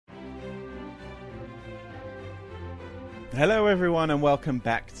Hello everyone and welcome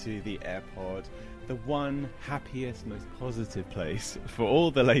back to the AirPod, the one happiest, most positive place for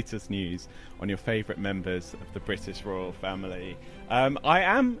all the latest news on your favourite members of the British royal family. I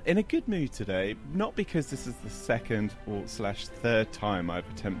am in a good mood today, not because this is the second or third time I've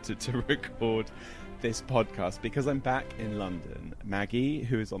attempted to record this podcast, because I'm back in London. Maggie,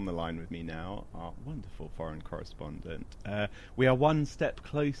 who is on the line with me now, our wonderful foreign correspondent, we are one step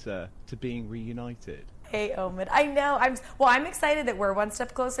closer to being reunited. Hey, Omid. I know. I'm excited that we're one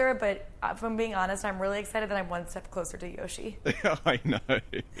step closer, but if I'm being honest, I'm really excited that I'm one step closer to Yoshi. I know.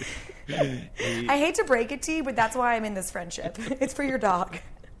 I hate to break it to you, but that's why I'm in this friendship. It's for your dog.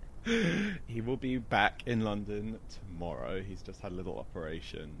 He will be back in London tomorrow. He's just had a little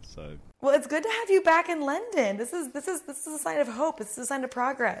operation, so. Well, it's good to have you back in London. This is a sign of hope. This is a sign of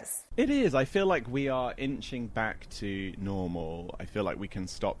progress. It is. I feel like we are inching back to normal. I feel like we can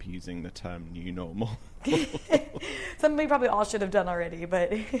stop using the term new normal. Something we probably all should have done already,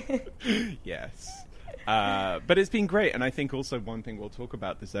 but yes. But it's been great, and I think also one thing we'll talk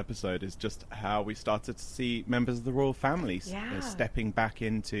about this episode is just how we started to see members of the royal family stepping back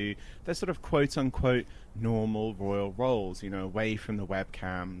into their sort of quote-unquote normal royal roles, away from the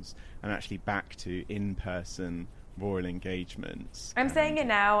webcams and actually back to in-person royal engagements. I'm saying it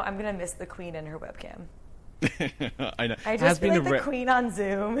now, I'm going to miss the Queen and her webcam. I know. I just feel like the Queen on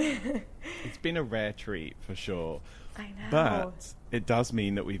Zoom. It's been a rare treat, for sure. I know. But it does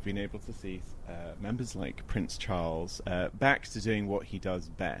mean that we've been able to see members like Prince Charles back to doing what he does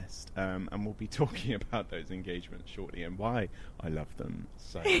best. And we'll be talking about those engagements shortly and why I love them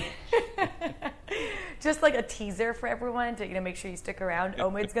so much. Just like a teaser for everyone to make sure you stick around.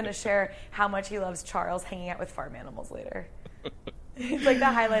 Omid's going to share how much he loves Charles hanging out with farm animals later. It's like the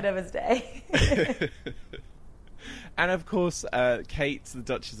highlight of his day. And of course, Kate, the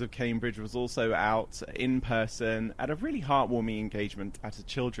Duchess of Cambridge, was also out in person at a really heartwarming engagement at a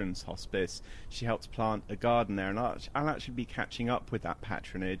children's hospice. She helped plant a garden there, and I'll actually be catching up with that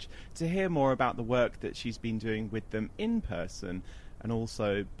patronage to hear more about the work that she's been doing with them in person and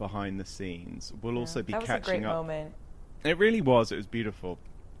also behind the scenes. We'll also be catching up. That was a great moment. It really was. It was beautiful.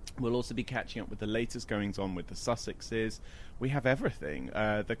 We'll also be catching up with the latest goings on with the Sussexes. We have everything.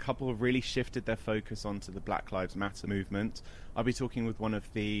 The couple have really shifted their focus onto the Black Lives Matter movement. I'll be talking with one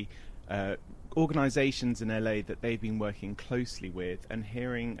of the organisations in LA that they've been working closely with and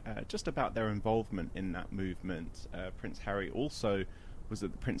hearing just about their involvement in that movement. Prince Harry also was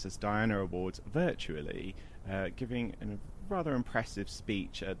at the Princess Diana Awards virtually, giving a rather impressive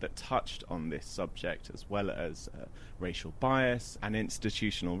speech that touched on this subject, as well as racial bias and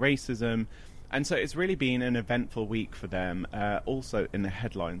institutional racism. And so it's really been an eventful week for them. Also in the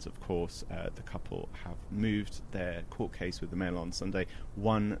headlines, of course, the couple have moved their court case with the Mail on Sunday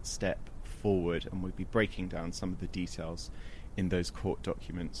one step forward, and we'll be breaking down some of the details in those court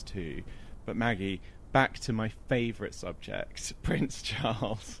documents too. But Maggie, back to my favourite subject, Prince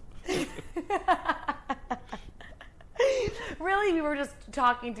Charles. Really, we were just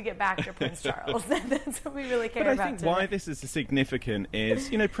talking to get back to Prince Charles. That's what we really care about. But I think today. why this is significant is,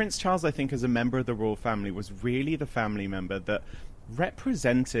 Prince Charles, I think, as a member of the royal family, was really the family member that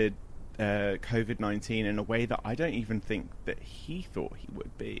represented COVID-19 in a way that I don't even think that he thought he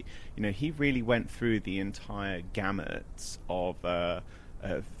would be. He really went through the entire gamut of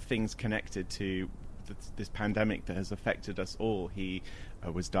things connected to this pandemic that has affected us all. He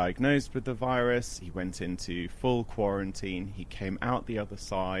was diagnosed with the virus. He went into full quarantine. He came out the other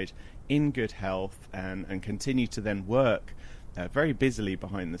side in good health and continued to then work very busily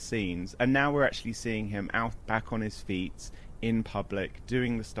behind the scenes. And now we're actually seeing him out back on his feet in public,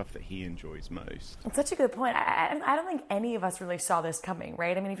 doing the stuff that he enjoys most. It's such a good point. I don't think any of us really saw this coming,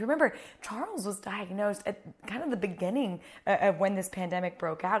 right? I mean, if you remember, Charles was diagnosed at kind of the beginning of when this pandemic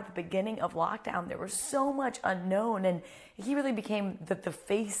broke out, at the beginning of lockdown. There was so much unknown, and he really became the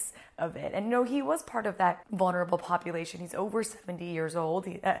face of it. And he was part of that vulnerable population. He's over 70 years old.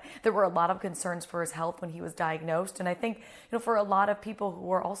 There were a lot of concerns for his health when he was diagnosed. And I think, for a lot of people who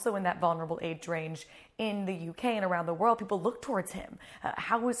are also in that vulnerable age range in the UK and around the world, people look towards him.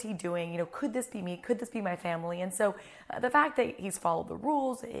 How is he doing? Could this be me? Could this be my family? And so the fact that he's followed the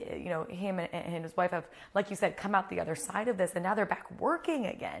rules, him and his wife have, like you said, come out the other side of this, and now they're back working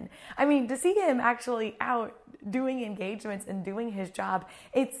again. I mean, to see him actually out doing engagements and doing his job,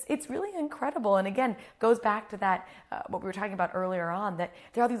 it's really incredible. And again, goes back to that, what we were talking about earlier on, that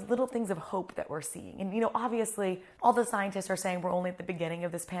there are these little things of hope that we're seeing. And, obviously all the scientists are saying we're only at the beginning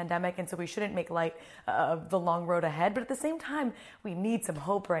of this pandemic, and so we shouldn't make light of the long road ahead. But at the same time, we need some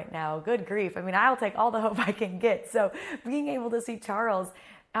hope right now. Good grief. I mean, I'll take all the hope I can get. So being able to see Charles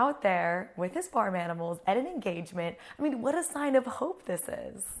out there with his farm animals at an engagement. I mean, what a sign of hope this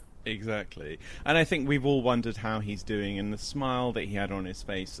is. Exactly. And I think we've all wondered how he's doing, and the smile that he had on his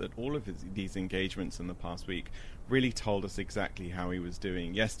face at all of these engagements in the past week really told us exactly how he was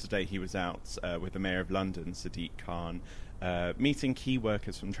doing. Yesterday he was out with the Mayor of London, Sadiq Khan, meeting key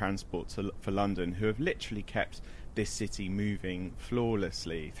workers from Transport for London who have literally kept this city moving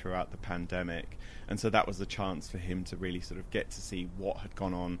flawlessly throughout the pandemic. And so that was a chance for him to really sort of get to see what had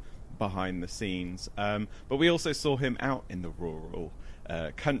gone on behind the scenes. But we also saw him out in the rural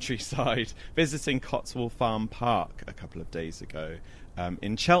countryside, visiting Cotswold Farm Park a couple of days ago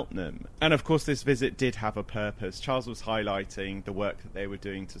in Cheltenham. And of course this visit did have a purpose. Charles was highlighting the work that they were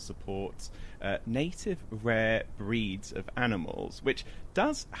doing to support native rare breeds of animals, which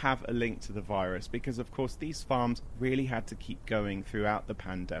does have a link to the virus because of course these farms really had to keep going throughout the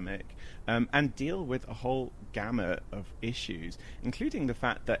pandemic and deal with a whole gamut of issues, including the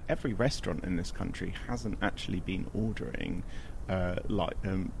fact that every restaurant in this country hasn't actually been ordering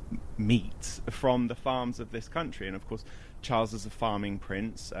meat from the farms of this country. And of course Charles is a farming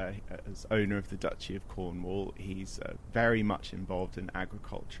prince, as owner of the Duchy of Cornwall. He's very much involved in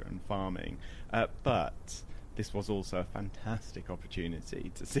agriculture and farming, but this was also a fantastic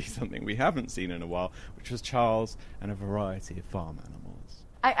opportunity to see something we haven't seen in a while, which was Charles and a variety of farm animals.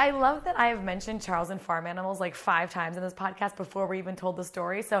 I love that I have mentioned Charles and farm animals like 5 times in this podcast before we even told the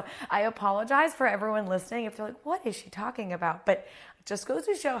story. So I apologize for everyone listening if you're like, what is she talking about? But it just goes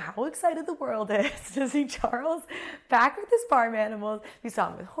to show how excited the world is to see Charles back with his farm animals. We saw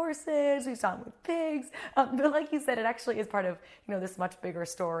him with horses, we saw him with pigs. But like you said, it actually is part of, this much bigger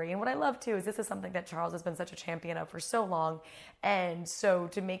story. And what I love too is this is something that Charles has been such a champion of for so long. And so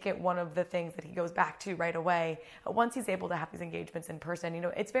to make it one of the things that he goes back to right away, once he's able to have these engagements in person,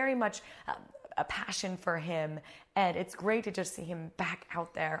 it's very much a passion for him, and it's great to just see him back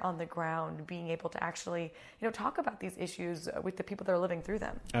out there on the ground, being able to actually, talk about these issues with the people that are living through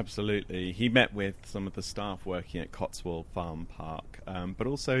them. Absolutely. He met with some of the staff working at Cotswold Farm Park, but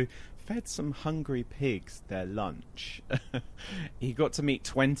also fed some hungry pigs their lunch. He got to meet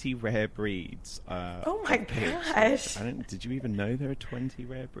 20 rare breeds. Oh my gosh. Did you even know there are 20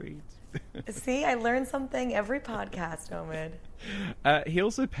 rare breeds? See, I learn something every podcast, Omid. He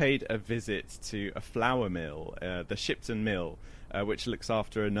also paid a visit to a flour mill, the Shipton Mill, which looks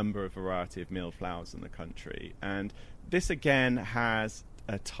after a number of variety of milled flours in the country. And this again has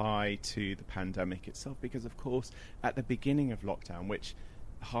a tie to the pandemic itself because, of course, at the beginning of lockdown, which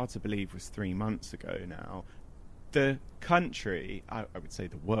hard to believe was 3 months ago now, the country, I would say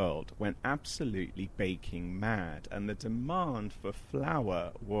the world, went absolutely baking mad, and the demand for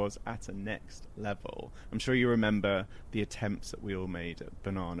flour was at a next level. I'm sure you remember the attempts that we all made at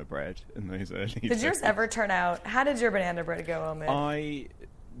banana bread in those early days. Did yours ever turn out? How did your banana bread go, Omid? I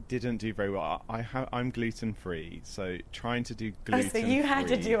didn't do very well. I'm gluten-free, so trying to do gluten-free so you had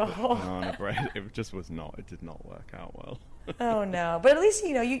to do a whole banana bread, it did not work out well. Oh no! But at least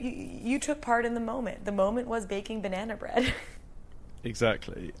you took part in the moment. The moment was baking banana bread.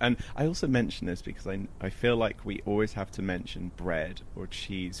 Exactly. And I also mention this because I feel like we always have to mention bread or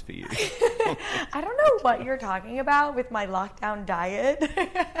cheese for you. I don't know what you're talking about with my lockdown diet.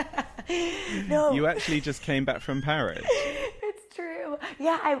 No. You actually just came back from Paris. It's true.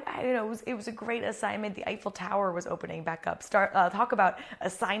 Yeah, it was a great assignment. The Eiffel Tower was opening back up. Talk about a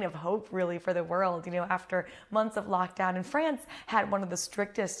sign of hope, really, for the world. After months of lockdown, and France had one of the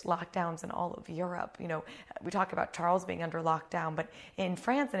strictest lockdowns in all of Europe. We talk about Charles being under lockdown, but in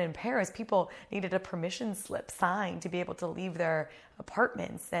France and in Paris, people needed a permission slip signed to be able to leave their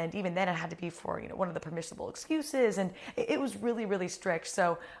apartments, and even then it had to be for one of the permissible excuses, and it was really, really strict.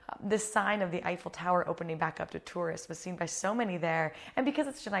 So this sign of the Eiffel Tower opening back up to tourists was seen by so many there, and because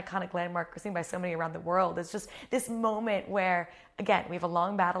it's such an iconic landmark, was seen by so many around the world. It's just this moment where, again, we have a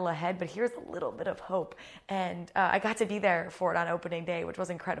long battle ahead, but here's a little bit of hope. And I got to be there for it on opening day, which was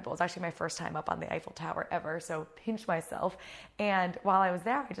incredible. It was actually my first time up on the Eiffel Tower ever, so pinch myself. And while I was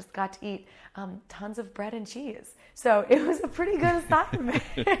there, I just got to eat tons of bread and cheese. So it was a pretty good assignment.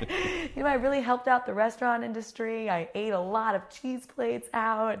 I really helped out the restaurant industry. I ate a lot of cheese plates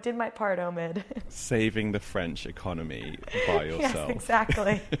out. Did my part, Omid. Saving the French economy by yourself. Yes,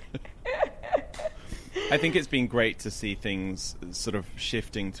 exactly. I think it's been great to see things sort of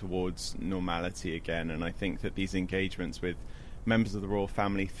shifting towards normality again, and I think that these engagements with members of the royal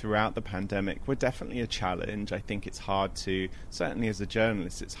family throughout the pandemic were definitely a challenge. I think it's hard to, certainly as a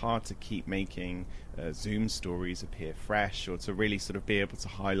journalist, it's hard to keep making Zoom stories appear fresh, or to really sort of be able to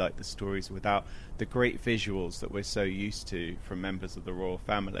highlight the stories without the great visuals that we're so used to from members of the royal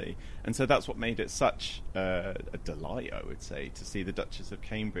family. And so that's what made it such a delight, I would say, to see the Duchess of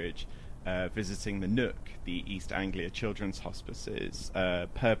Cambridge visiting the Nook, the East Anglia Children's Hospice's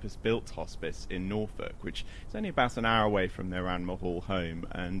purpose-built hospice in Norfolk, which is only about an hour away from their Ranelagh Hall home.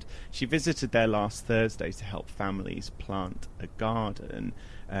 And she visited there last Thursday to help families plant a garden.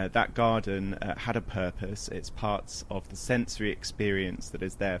 That garden had a purpose. It's parts of the sensory experience that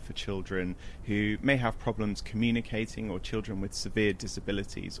is there for children who may have problems communicating, or children with severe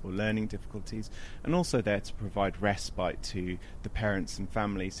disabilities or learning difficulties, and also there to provide respite to the parents and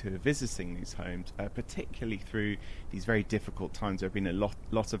families who are visiting these homes, particularly through these very difficult times. There have been a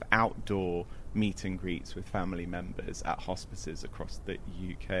lot of outdoor meet and greets with family members at hospices across the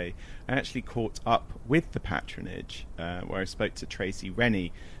UK. I actually caught up with the patronage, where I spoke to Tracy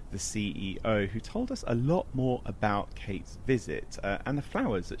Rennie, the CEO, who told us a lot more about Kate's visit and the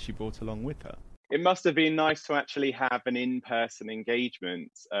flowers that she brought along with her. It must have been nice to actually have an in-person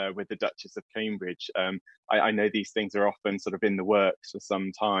engagement with the Duchess of Cambridge. I know these things are often sort of in the works for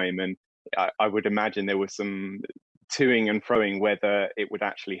some time, and I would imagine there was some toing and froing whether it would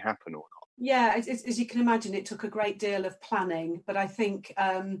actually happen or not. Yeah, as you can imagine, it took a great deal of planning, but I think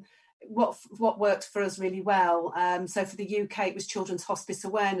what worked for us really well. So for the UK, it was Children's Hospice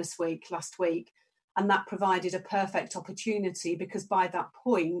Awareness Week last week, and that provided a perfect opportunity, because by that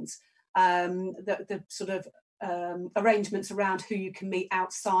point, the sort of arrangements around who you can meet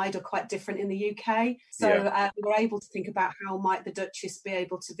outside are quite different in the UK. So we were able to think about how might the Duchess be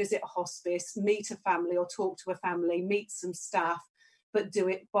able to visit a hospice, meet a family or talk to a family, meet some staff, but do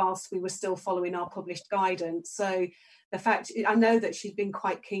it whilst we were still following our published guidance. So the fact, I know that she'd been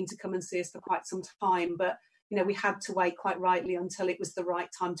quite keen to come and see us for quite some time, but we had to wait, quite rightly, until it was the right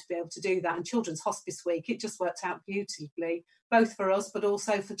time to be able to do that. And Children's Hospice Week, it just worked out beautifully, both for us, but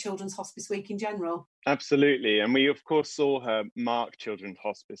also for Children's Hospice Week in general. Absolutely. And we, of course, saw her mark Children's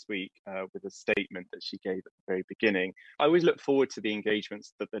Hospice Week with a statement that she gave at the very beginning. I always look forward to the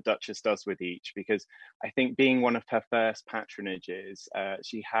engagements that the Duchess does with each, because I think, being one of her first patronages,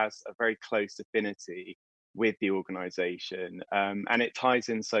 she has a very close affinity with the organisation, and it ties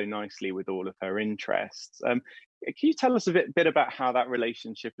in so nicely with all of her interests. Can you tell us a bit about how that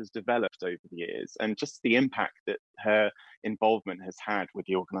relationship has developed over the years, and just the impact that her involvement has had with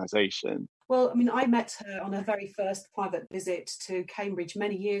the organisation? Well, I mean, I met her on her very first private visit to Cambridge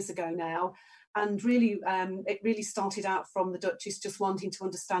many years ago now, and really, it really started out from the Duchess just wanting to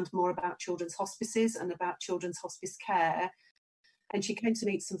understand more about children's hospices and about children's hospice care. And she came to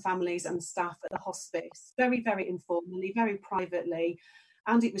meet some families and staff at the hospice, very, very informally, very privately.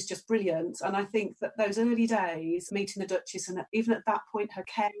 And it was just brilliant. And I think that those early days, meeting the Duchess, and even at that point, her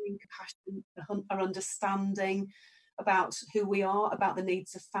caring, compassion, her understanding about who we are, about the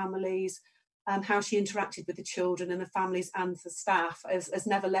needs of families, how she interacted with the children and the families and the staff has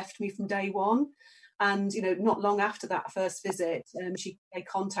never left me from day one. And, not long after that first visit, they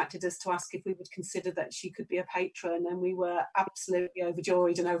contacted us to ask if we would consider that she could be a patron, and we were absolutely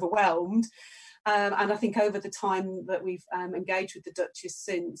overjoyed and overwhelmed. And I think over the time that we've engaged with the Duchess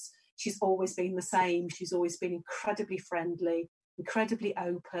since, she's always been the same. She's always been incredibly friendly, incredibly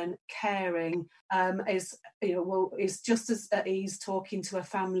open, caring, is just as at ease talking to a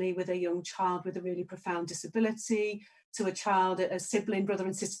family with a young child with a really profound disability, to a child, a sibling, brother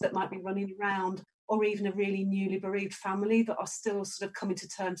and sister that might be running around, or even a really newly bereaved family that are still sort of coming to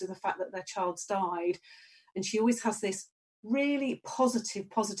terms with the fact that their child's died. And she always has this really positive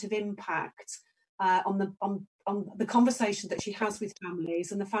impact on the conversation that she has with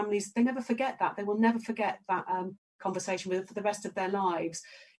families. And the families, they never forget that. They will never forget that conversation with her for the rest of their lives.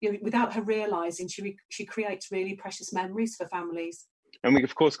 Without her realising, she creates really precious memories for families. And we,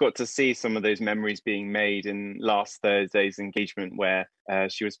 of course, got to see some of those memories being made in last Thursday's engagement, where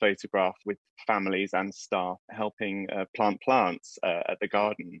she was photographed with families and staff helping plant plants at the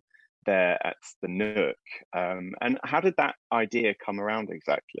garden there at the Nook. And how did that idea come around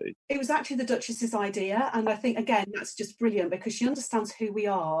exactly? It was actually the Duchess's idea. And I think, again, that's just brilliant, because she understands who we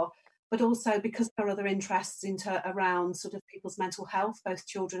are, but also because of her other interests around sort of people's mental health, both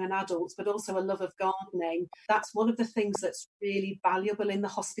children and adults, but also a love of gardening. That's one of the things that's really valuable in the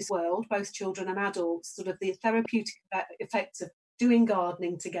hospice world, both children and adults, sort of the therapeutic effects of doing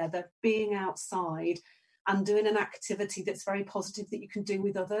gardening together, being outside and doing an activity that's very positive that you can do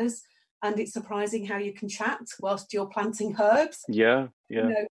with others. And it's surprising how you can chat whilst you're planting herbs. Yeah.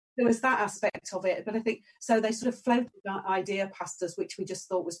 there was that aspect of it. But I think so they sort of floated that idea past us, which we just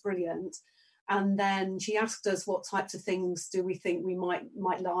thought was brilliant. And then she asked us what types of things do we think we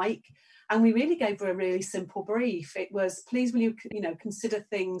might like, and we really gave her a really simple brief. It was, please will you consider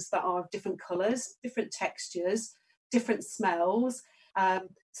things that are of different colours, different textures, different smells,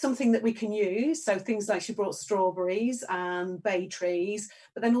 something that we can use. So things like, she brought strawberries and bay trees,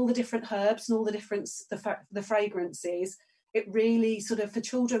 but then all the different herbs and all the different the fragrances. It really sort of, for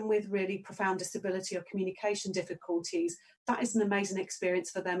children with really profound disability or communication difficulties, that is an amazing experience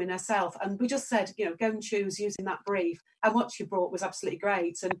for them in herself. And we just said, go and choose using that brief. And what she brought was absolutely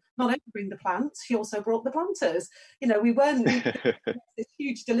great. And not only bring the plants, she also brought the planters. We weren't this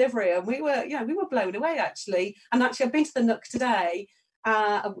huge delivery, and we were blown away actually. And actually, I've been to the Nook today.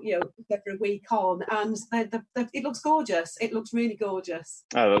 Over a week on, and it looks gorgeous. It looks really gorgeous.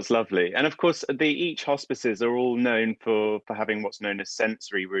 Oh, that's lovely. And of course, each hospices are all known for having what's known as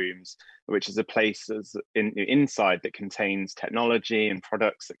sensory rooms, which is a place inside that contains technology and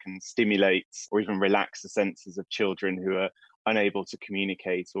products that can stimulate or even relax the senses of children who are unable to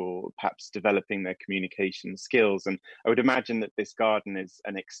communicate or perhaps developing their communication skills. And I would imagine that this garden is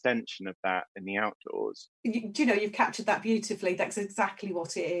an extension of that in the outdoors. You've captured that beautifully. That's exactly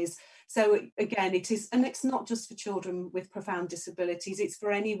what it is. So again, it is, and it's not just for children with profound disabilities, it's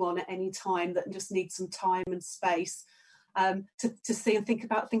for anyone at any time that just needs some time and space to see and think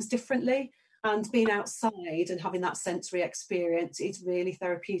about things differently. And being outside and having that sensory experience is really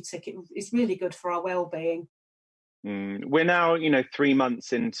therapeutic. It's really good for our well-being. We're now, 3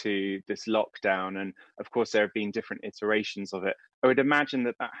 months into this lockdown, and of course there have been different iterations of it. I would imagine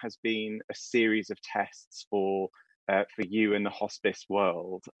that has been a series of tests for you in the hospice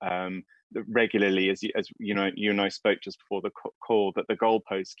world. Regularly, as you and I spoke just before the call, that the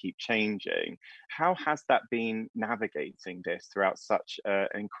goalposts keep changing. How has that been navigating this throughout such an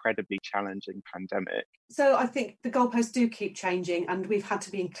incredibly challenging pandemic? So I think the goalposts do keep changing, and we've had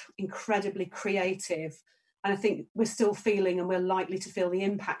to be incredibly creative. And I think we're still feeling, and we're likely to feel, the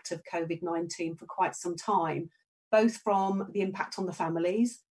impact of COVID-19 for quite some time, both from the impact on the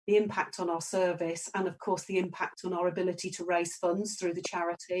families, the impact on our service, and of course the impact on our ability to raise funds through the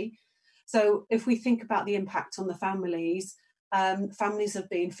charity. So if we think about the impact on the families, families have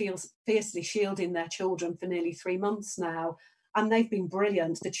been fiercely shielding their children for nearly 3 months now, and they've been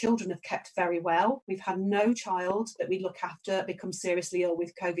brilliant. The children have kept very well. We've had no child that we look after become seriously ill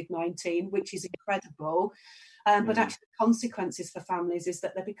with COVID-19, which is incredible. But actually the consequences for families is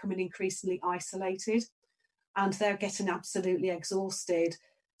that they're becoming increasingly isolated, and they're getting absolutely exhausted.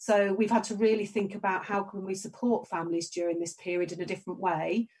 So we've had to really think about how can we support families during this period in a different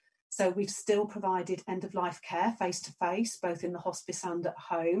way. So we've still provided end-of-life care face-to-face, both in the hospice and at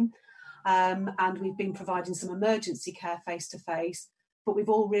home. And we've been providing some emergency care face-to-face, but we've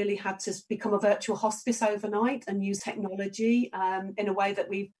all really had to become a virtual hospice overnight and use technology in a way that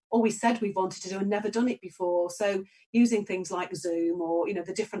we've always said we've wanted to do and never done it before. So using things like Zoom or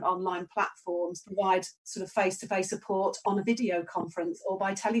the different online platforms provide sort of face-to-face support on a video conference or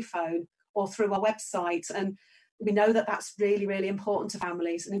by telephone or through our website. And we know that that's really, really important to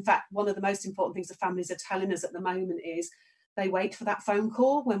families. And in fact, one of the most important things the families are telling us at the moment is they wait for that phone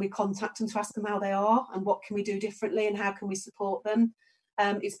call when we contact them to ask them how they are and what can we do differently and how can we support them.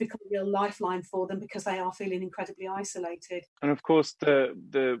 It's become a real lifeline for them because they are feeling incredibly isolated. And of course,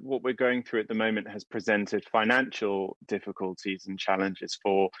 the what we're going through at the moment has presented financial difficulties and challenges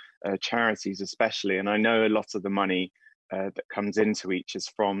for charities especially. And I know a lot of the money that comes into each is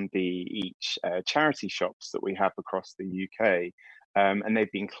from each charity shops that we have across the UK. And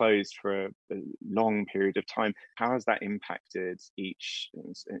they've been closed for a long period of time. How has that impacted each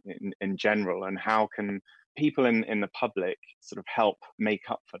in general, and how can people in the public sort of help make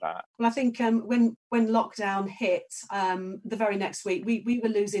up for that? Well, I think when lockdown hit, the very next week, we were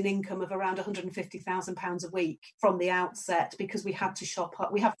losing income of around £150,000 a week from the outset because we had to shop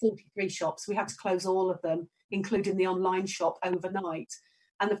up. We have 43 shops. We had to close all of them, including the online shop, overnight.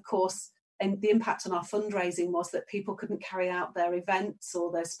 And of course, and the impact on our fundraising was that people couldn't carry out their events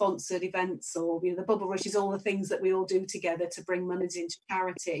or their sponsored events or the bubble rushes, all the things that we all do together to bring money into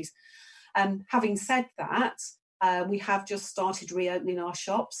charities. Having said that, we have just started reopening our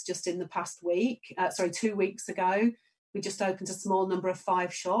shops just in the past week. 2 weeks ago, we just opened a small number of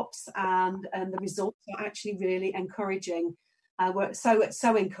 5 shops, and the results are actually really encouraging. We're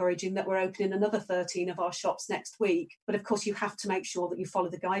so encouraging that we're opening another 13 of our shops next week. But of course, you have to make sure that you follow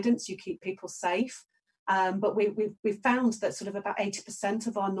the guidance, you keep people safe. But we've found that sort of about 80%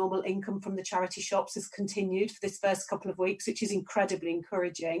 of our normal income from the charity shops has continued for this first couple of weeks, which is incredibly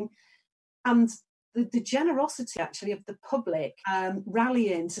encouraging. And the generosity actually of the public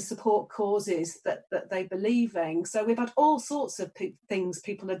rallying to support causes that they believe in. So we've had all sorts of things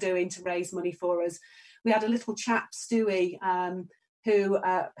people are doing to raise money for us. We had a little chap, Stewie,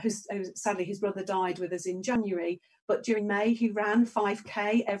 who's sadly his brother died with us in January, but during May he ran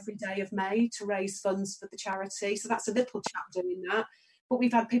 5k every day of May to raise funds for the charity. So that's a little chap doing that. But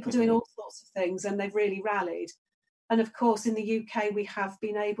we've had people doing all sorts of things, and they've really rallied. And of course, in the UK, we have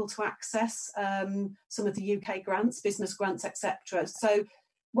been able to access some of the UK grants, business grants, etc. So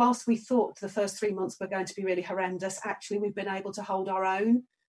whilst we thought the first 3 months were going to be really horrendous, actually we've been able to hold our own,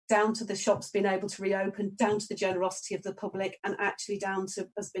 down to the shops being able to reopen, down to the generosity of the public, and actually down to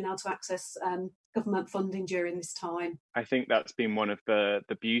us being able to access government funding during this time. I think that's been one of the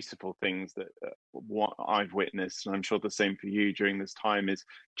beautiful things that what I've witnessed, and I'm sure the same for you during this time, is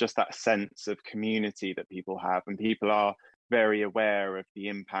just that sense of community that people have, and people are very aware of the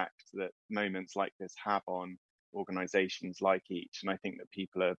impact that moments like this have on organisations like each. And I think that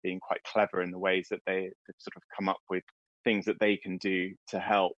people are being quite clever in the ways that they've sort of come up with things that they can do to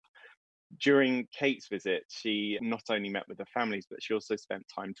help. During Kate's visit, she not only met with the families, but she also spent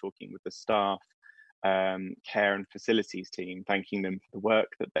time talking with the staff, care and facilities team, thanking them for the work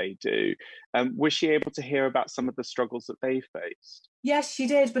that they do. Was she able to hear about some of the struggles that they faced? Yes, she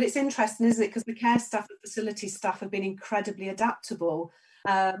did, but it's interesting, isn't it? Because the care staff and facilities staff have been incredibly adaptable.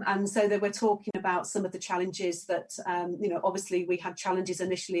 And so they were talking about some of the challenges that, obviously we had challenges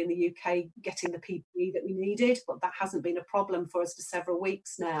initially in the UK getting the PPE that we needed, but that hasn't been a problem for us for several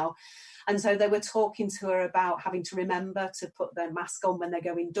weeks now. And so they were talking to her about having to remember to put their mask on when they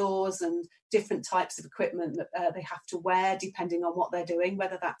go indoors, and different types of equipment that they have to wear depending on what they're doing,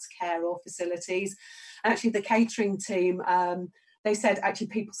 whether that's care or facilities. And actually the catering team, they said actually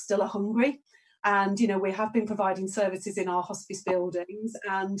people still are hungry. And, we have been providing services in our hospice buildings,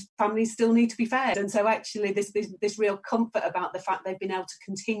 and families still need to be fed. And so actually this real comfort about the fact they've been able to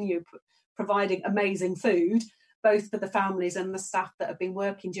continue providing amazing food, both for the families and the staff that have been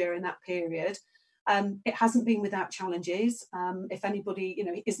working during that period. It hasn't been without challenges. If anybody,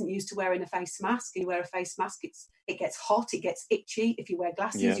 isn't used to wearing a face mask, and you wear a face mask, it gets hot, it gets itchy. If you wear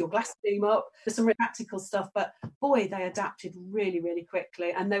glasses, your glasses steam up. There's some really practical stuff, but boy, they adapted really, really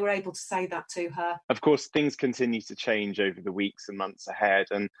quickly, and they were able to say that to her. Of course, things continue to change over the weeks and months ahead,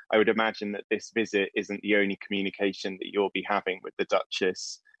 and I would imagine that this visit isn't the only communication that you'll be having with the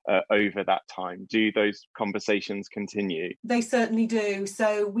Duchess over that time. Do those conversations continue? They certainly do.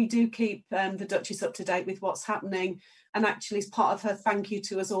 So we do keep the Duchess up to date with what's happening. And actually, as part of her thank you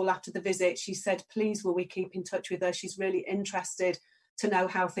to us all after the visit, she said, please will we keep in touch with her. She's really interested to know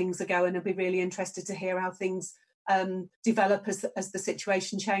how things are going, and be really interested to hear how things develop as the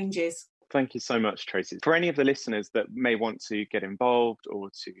situation changes. Thank you so much, Tracy. For any of the listeners that may want to get involved or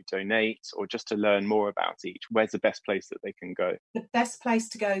to donate or just to learn more about each, where's the best place that they can go? The best place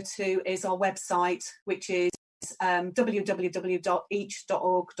to go to is our website, which is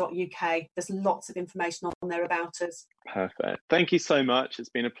www.each.org.uk. There's lots of information on there about us. Perfect. Thank you so much. It's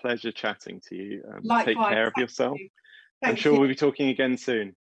been a pleasure chatting to you. Likewise. Take care of yourself. I'm sure we'll be talking again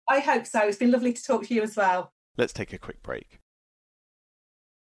soon. I hope so. It's been lovely to talk to you as well. Let's take a quick break.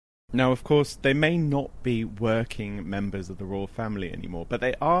 Now, of course, they may not be working members of the royal family anymore, but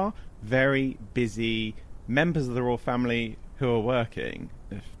they are very busy members of the royal family who are working,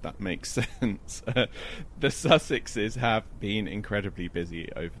 if that makes sense. The Sussexes have been incredibly busy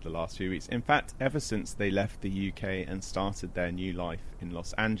over the last few weeks. In fact, ever since they left the UK and started their new life in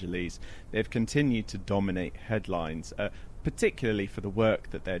Los Angeles, they've continued to dominate headlines, particularly for the work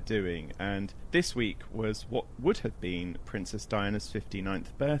that they're doing. And this week was what would have been Princess Diana's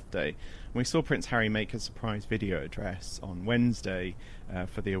 59th birthday. We saw Prince Harry make a surprise video address on Wednesday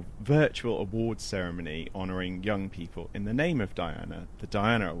for the virtual awards ceremony honouring young people in the name of Diana, the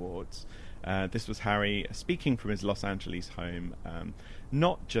Diana Awards. This was Harry speaking from his Los Angeles home,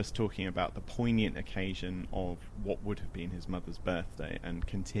 not just talking about the poignant occasion of what would have been his mother's birthday and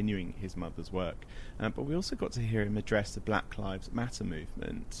continuing his mother's work, but we also got to hear him address the Black Lives Matter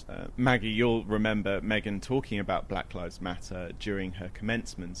movement. Maggie, you'll remember Meghan talking about Black Lives Matter during her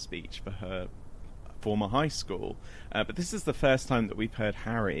commencement speech for her former high school, but this is the first time that we've heard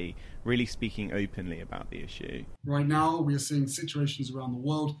Harry really speaking openly about the issue. Right now we are seeing situations around the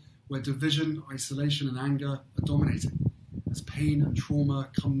world where division, isolation and anger are dominating as pain and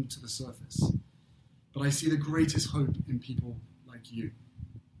trauma come to the surface. But I see the greatest hope in people like you,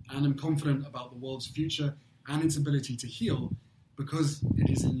 and I'm confident about the world's future and its ability to heal because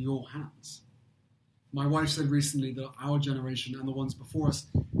it is in your hands. My wife said recently that our generation and the ones before us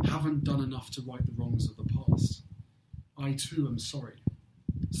haven't done enough to right the wrongs of the past. I too am sorry.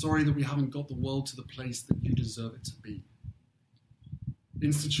 Sorry that we haven't got the world to the place that you deserve it to be.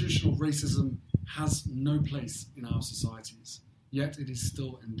 Institutional racism has no place in our societies, yet it is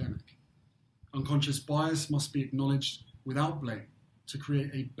still endemic. Unconscious bias must be acknowledged without blame to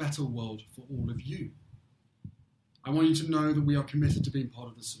create a better world for all of you. I want you to know that we are committed to being part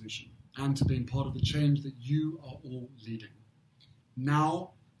of the solution and to being part of the change that you are all leading.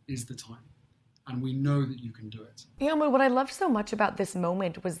 Now is the time, and we know that you can do it. What I loved so much about this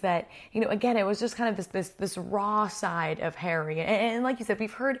moment was that, again, it was just kind of this raw side of Harry. And like you said,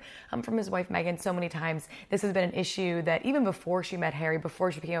 we've heard from his wife, Meghan, so many times, this has been an issue that even before she met Harry,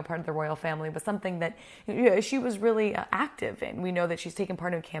 before she became a part of the royal family, was something that she was really active in. We know that she's taken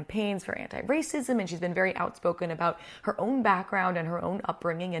part in campaigns for anti-racism, and she's been very outspoken about her own background and her own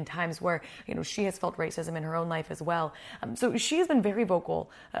upbringing in times where, she has felt racism in her own life as well. So she has been very vocal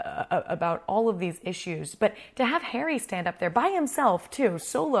about all of these issues. But to have Harry stand up there by himself too,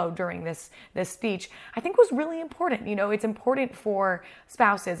 solo during this speech, I think was really important. It's important for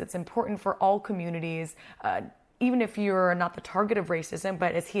spouses, it's important for all communities, even if you're not the target of racism,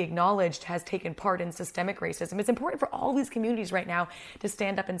 but as he acknowledged, has taken part in systemic racism. It's important for all these communities right now to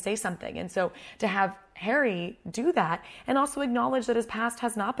stand up and say something. And so to have Harry do that and also acknowledge that his past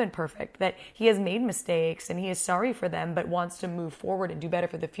has not been perfect, that he has made mistakes and he is sorry for them, but wants to move forward and do better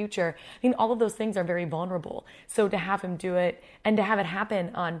for the future. All of those things are very vulnerable. So to have him do it and to have it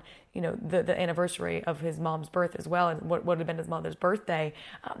happen on, the anniversary of his mom's birth as well, and what would have been his mother's birthday,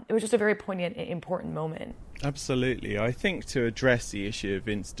 it was just a very poignant, important moment. Absolutely. I think to address the issue of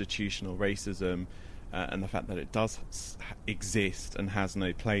institutional racism and the fact that it does exist and has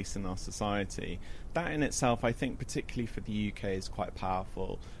no place in our society, that in itself, I think, particularly for the UK, is quite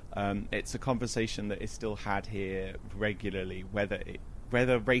powerful. It's a conversation that is still had here regularly, whether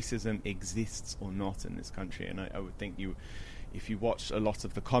racism exists or not in this country. And I would think if you watch a lot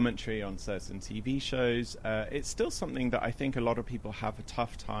of the commentary on certain TV shows, it's still something that I think a lot of people have a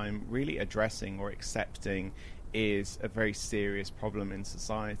tough time really addressing or accepting is a very serious problem in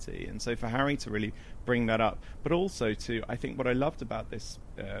society. And so for Harry to really bring that up, but also to, I think what I loved about this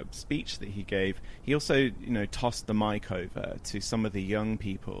speech that he gave, he also, tossed the mic over to some of the young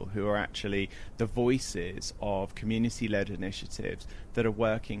people who are actually the voices of community-led initiatives that are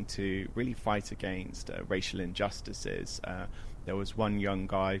working to really fight against racial injustices. There was one young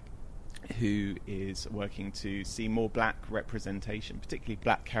guy who is working to see more black representation, particularly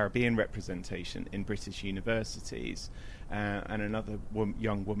black Caribbean representation in British universities, and another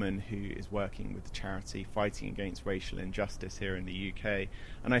young woman who is working with the charity fighting against racial injustice here in the UK.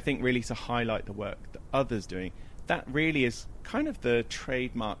 And I think really to highlight the work that others doing, that really is kind of the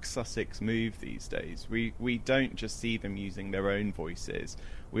trademark Sussex move these days. We don't just see them using their own voices.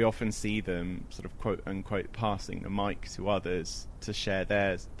 We often see them sort of quote unquote passing the mic to others to share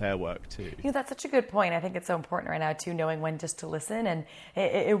their work too. That's such a good point. I think it's so important right now too, knowing when just to listen. And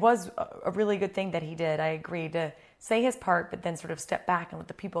it was a really good thing that he did. I agree to say his part, but then sort of step back and let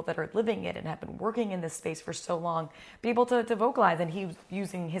the people that are living it and have been working in this space for so long be able to vocalize. And he was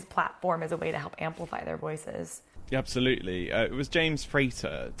using his platform as a way to help amplify their voices. Yeah, absolutely. It was James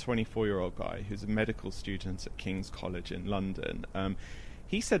Frater, 24-year-old guy who's a medical student at King's College in London.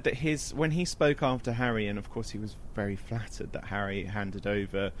 He said that when he spoke after Harry, and of course he was very flattered that Harry handed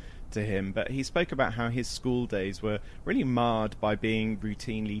over to him, but he spoke about how his school days were really marred by being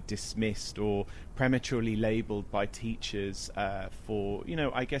routinely dismissed or prematurely labelled by teachers for,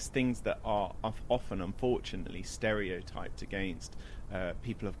 I guess things that are often, unfortunately, stereotyped against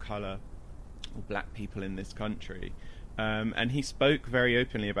people of colour or black people in this country. And he spoke very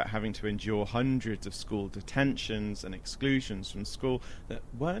openly about having to endure hundreds of school detentions and exclusions from school that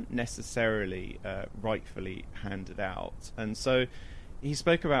weren't necessarily rightfully handed out. And so he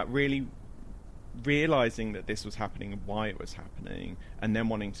spoke about really realising that this was happening and why it was happening, and then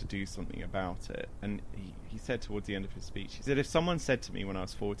wanting to do something about it. And he said towards the end of his speech, he said, if someone said to me when I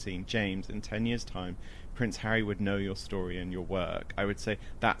was 14, James, in 10 years' time, Prince Harry would know your story and your work, I would say,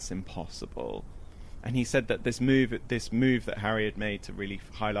 that's impossible. And he said that this move that Harry had made to really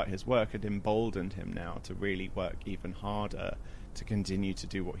highlight his work had emboldened him now to really work even harder to continue to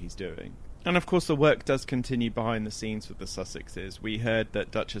do what he's doing. And of course the work does continue behind the scenes with the Sussexes. We heard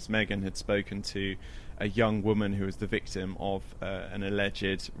that Duchess Meghan had spoken to a young woman who was the victim of an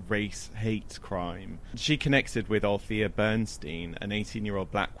alleged race hate crime. She connected with Althea Bernstein, an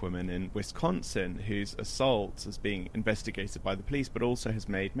 18-year-old black woman in Wisconsin whose assault is being investigated by the police, but also has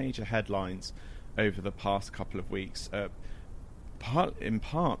made major headlines over the past couple of weeks, in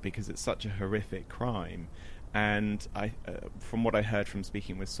part because it's such a horrific crime. And from what I heard from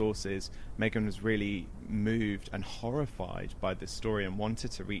speaking with sources, Meghan was really moved and horrified by this story and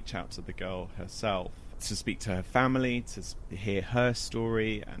wanted to reach out to the girl herself, to speak to her family, to hear her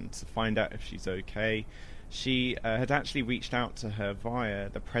story and to find out if she's okay. She had actually reached out to her via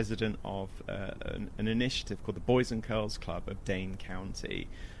the president of an initiative called the Boys and Girls Club of Dane County,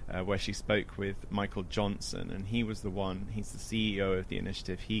 where she spoke with Michael Johnson, and he's the CEO of the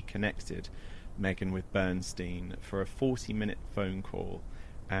initiative. He connected Meghan with Bernstein for a 40-minute phone call,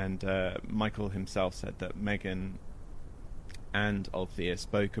 and Michael himself said that Meghan and Althea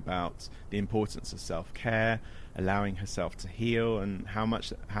spoke about the importance of self-care, allowing herself to heal, and how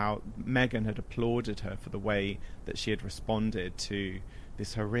Meghan had applauded her for the way that she had responded to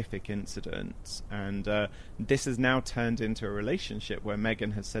this horrific incident. And this has now turned into a relationship where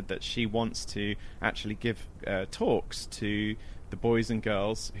Meghan has said that she wants to actually give talks to the boys and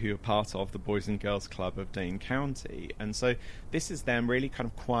girls who are part of the Boys and Girls Club of Dane County. And so this is them really kind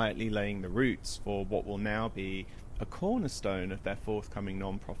of quietly laying the roots for what will now be a cornerstone of their forthcoming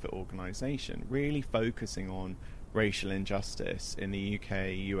non-profit organisation, really focusing on racial injustice in the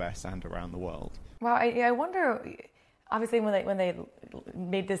UK, US and around the world. Well, I wonder, obviously when they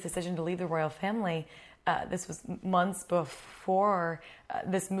made this decision to leave the royal family, this was months before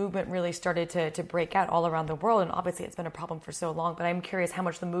this movement really started to break out all around the world, and obviously it's been a problem for so long, but I'm curious how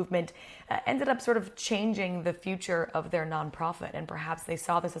much the movement ended up sort of changing the future of their nonprofit, and perhaps they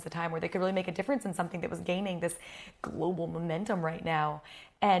saw this as a time where they could really make a difference in something that was gaining this global momentum right now.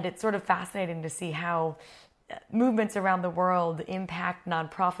 And it's sort of fascinating to see how movements around the world impact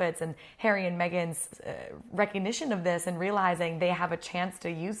nonprofits, and Harry and Meghan's recognition of this and realizing they have a chance to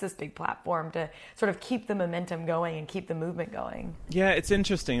use this big platform to sort of keep the momentum going and keep the movement going. Yeah, it's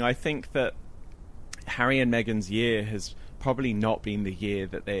interesting. I think that Harry and Meghan's year has probably not been the year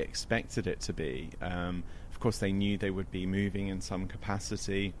that they expected it to be. Of course, they knew they would be moving in some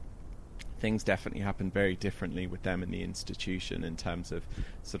capacity. Things definitely happened very differently with them in the institution in terms of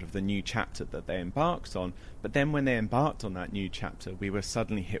sort of the new chapter that they embarked on. But then when they embarked on that new chapter, we were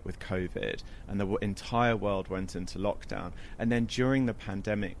suddenly hit with COVID, and the entire world went into lockdown. And then during the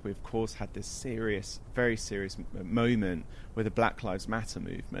pandemic, we of course had this serious, very serious moment with the Black Lives Matter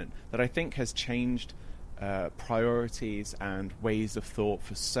movement that I think has changed priorities and ways of thought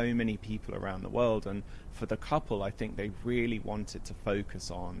for so many people around the world. And for the couple, I think they really wanted to focus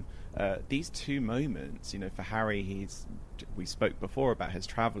on these two moments. You know, for Harry, we spoke before about his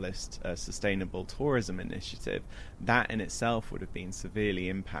Travelist sustainable tourism initiative. That in itself would have been severely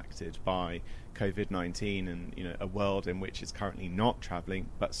impacted by COVID-19 and, you know, a world in which is currently not travelling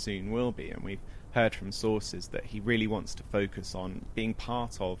but soon will be. And we've heard from sources that he really wants to focus on being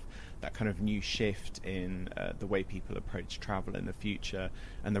part of that kind of new shift in the way people approach travel in the future,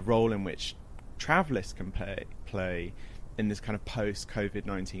 and the role in which travellers can play in this kind of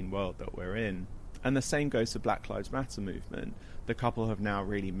post-COVID-19 world that we're in. And the same goes to Black Lives Matter movement. The couple have now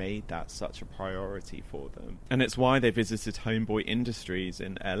really made that such a priority for them. And it's why they visited Homeboy Industries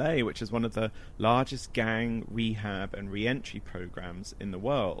in LA, which is one of the largest gang rehab and re-entry programs in the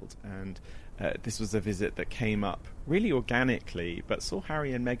world. And this was a visit that came up really organically, but saw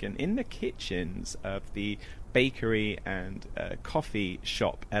Harry and Meghan in the kitchens of the bakery and coffee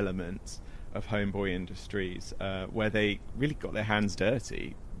shop elements of Homeboy Industries, where they really got their hands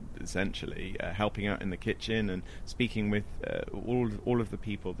dirty, essentially, helping out in the kitchen and speaking with all of the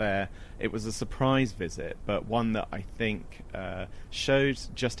people there. It was a surprise visit, but one that I think showed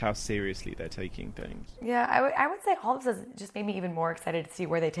just how seriously they're taking things. Yeah, I would say all of this just made me even more excited to see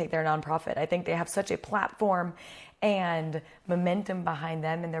where they take their nonprofit. I think they have such a platform and momentum behind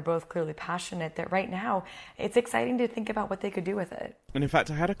them, and they're both clearly passionate, that right now it's exciting to think about what they could do with it. And in fact,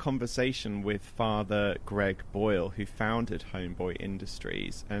 I had a conversation with Father Greg Boyle, who founded Homeboy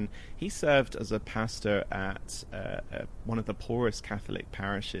Industries, and he served as a pastor at one of the poorest Catholic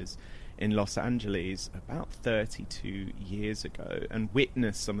parishes in Los Angeles about 32 years ago, and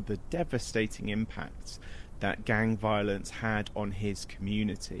witnessed some of the devastating impacts that gang violence had on his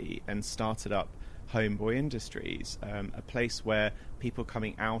community, and started up Homeboy Industries, a place where people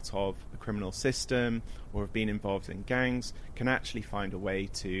coming out of the criminal system or have been involved in gangs can actually find a way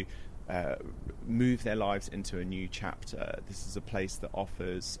to move their lives into a new chapter. This is a place that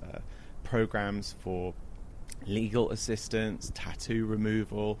offers programs for legal assistance, tattoo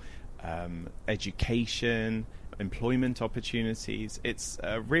removal, education, employment opportunities. It's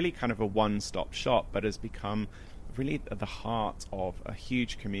really kind of a one-stop shop, but has become really at the heart of a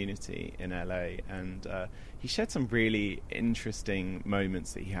huge community in LA. And he shared some really interesting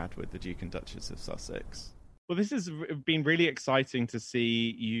moments that he had with the Duke and Duchess of Sussex. Well, this has been really exciting to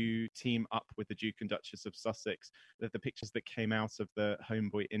see you team up with the Duke and Duchess of Sussex. The pictures that came out of the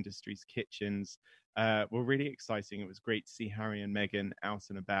Homeboy Industries kitchens were really exciting. It was great to see Harry and Meghan out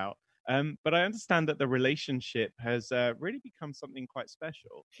and about. But I understand that the relationship has really become something quite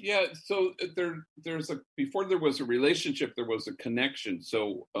special. Yeah, so before there was a relationship, there was a connection.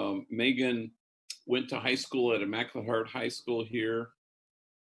 So Meghan went to high school at Immaculate Heart High School here,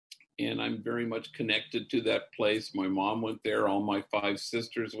 and I'm very much connected to that place. My mom went there. All my 5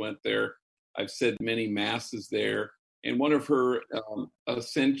 sisters went there. I've said many masses there. And one of her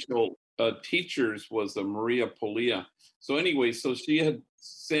essential teachers was Maria Polia. So anyway, so she had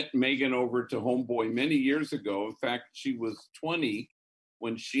sent Meghan over to Homeboy many years ago. In fact, she was 20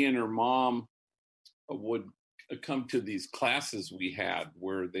 when she and her mom would come to these classes we had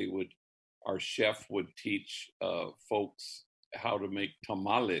where our chef would teach folks how to make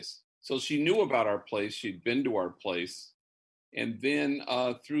tamales. So she knew about our place. She'd been to our place. And then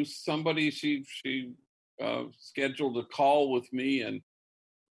through somebody, she scheduled a call with me, and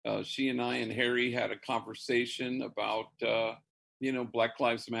she and I and Harry had a conversation about, Black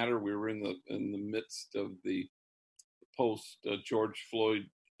Lives Matter. We were in the midst of the post George Floyd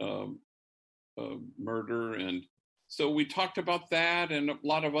murder. And so we talked about that and a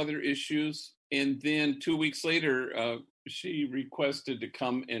lot of other issues. And then 2 weeks later, she requested to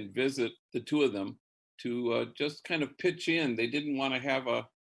come and visit the two of them to just kind of pitch in. They didn't want to have a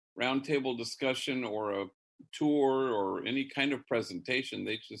roundtable discussion or a tour or any kind of presentation.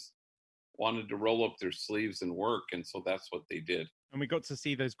 They just wanted to roll up their sleeves and work. And so that's what they did. And we got to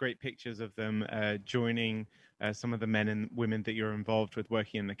see those great pictures of them joining some of the men and women that you're involved with,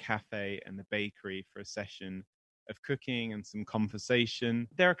 working in the cafe and the bakery for a session of cooking and some conversation.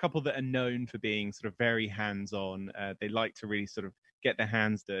 There are a couple that are known for being sort of very hands-on. They like to really sort of get their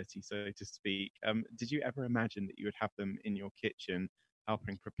hands dirty, so to speak. Did you ever imagine that you would have them in your kitchen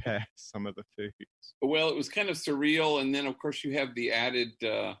helping prepare some of the foods? Well, it was kind of surreal. And then, of course, you have the added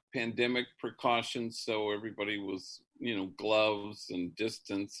pandemic precautions. So everybody was, gloves and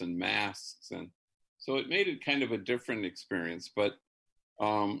distance and masks. And so it made it kind of a different experience. But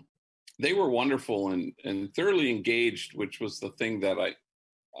they were wonderful and thoroughly engaged, which was the thing that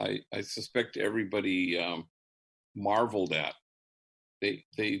I suspect everybody marveled at. They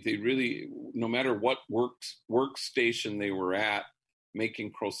really, no matter what workstation they were at,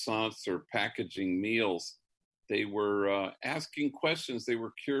 making croissants or packaging meals, they were asking questions. They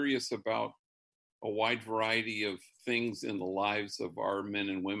were curious about a wide variety of things in the lives of our men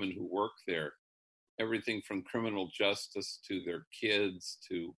and women who work there. Everything from criminal justice to their kids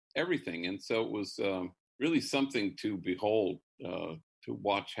to everything. And so it was really something to behold, to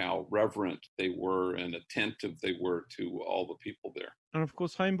watch how reverent they were and attentive they were to all the people there. And of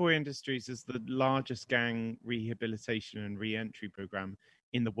course, Homeboy Industries is the largest gang rehabilitation and re-entry program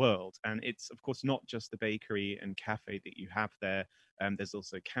in the world. And it's, of course, not just the bakery and cafe that you have there. There's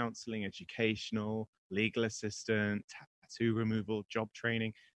also counseling, educational, legal assistant, tattoo removal, job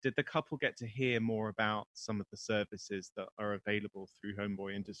training. Did the couple get to hear more about some of the services that are available through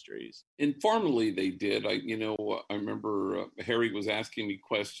Homeboy Industries? Informally, they did. I remember Harry was asking me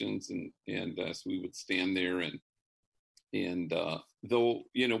questions, and so we would stand there and though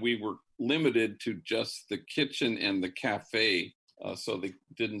we were limited to just the kitchen and the cafe, so they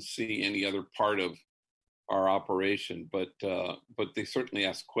didn't see any other part of our operation, but they certainly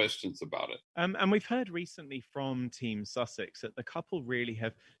asked questions about it. And we've heard recently from Team Sussex that the couple really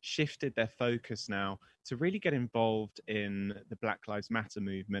have shifted their focus now to really get involved in the Black Lives Matter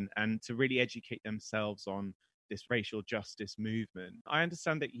movement and to really educate themselves on this racial justice movement. I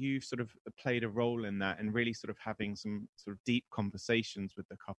understand that you've sort of played a role in that and really sort of having some sort of deep conversations with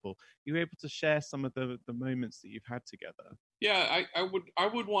the couple. You were able to share some of the moments that you've had together? Yeah, I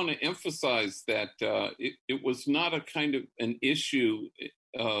would want to emphasize that it was not a kind of an issue,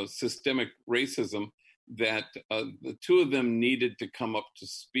 systemic racism, that the two of them needed to come up to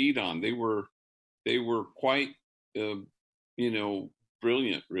speed on. They were quite,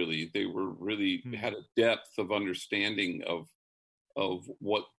 brilliant, really. They were really had a depth of understanding of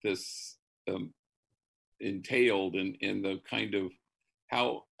what this entailed and the kind of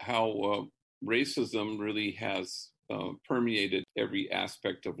how racism really has permeated every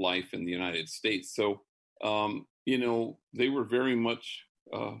aspect of life in the United States. So, they were very much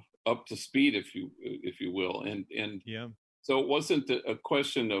up to speed, if you will, and yeah. So it wasn't a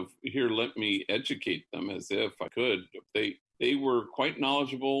question of here, let me educate them as if I could. They were quite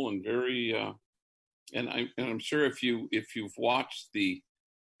knowledgeable and very, and I'm sure if you've watched the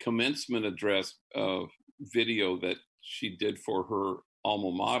commencement address video that she did for her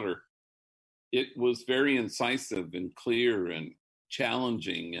alma mater, it was very incisive and clear and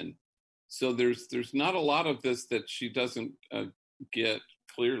challenging. And so there's not a lot of this that she doesn't get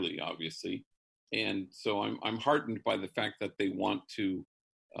clearly, obviously. And so I'm heartened by the fact that they want to,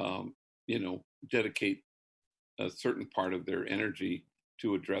 dedicate a certain part of their energy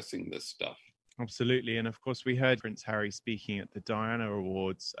to addressing this stuff. Absolutely. And of course, we heard Prince Harry speaking at the Diana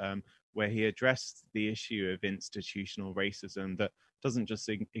Awards, where he addressed the issue of institutional racism that doesn't just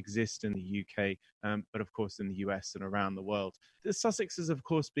exist in the UK, but of course in the US and around the world. The Sussexes, of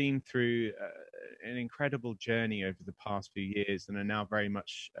course, been through an incredible journey over the past few years and are now very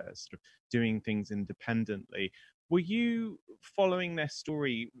much sort of doing things independently. Were you following their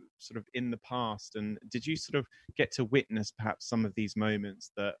story sort of in the past, and did you sort of get to witness perhaps some of these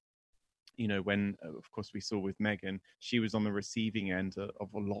moments that, when, of course, we saw with Meghan, she was on the receiving end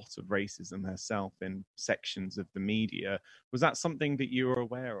of a lot of racism herself in sections of the media. Was that something that you were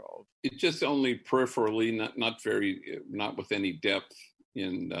aware of? It just only peripherally, not with any depth.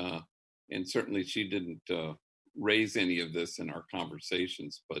 And certainly she didn't raise any of this in our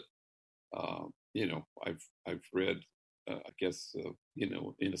conversations. But I've read, I guess,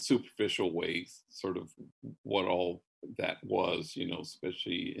 in a superficial way, sort of what all that was,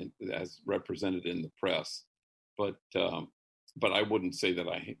 especially as represented in the press. But I wouldn't say that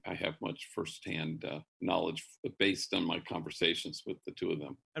I have much firsthand knowledge based on my conversations with the two of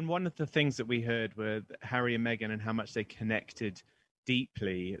them. And one of the things that we heard were Harry and Meghan and how much they connected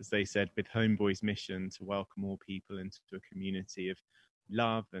deeply, as they said, with Homeboy's mission to welcome all people into a community of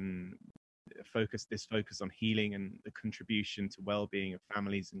love and focus on healing and the contribution to well-being of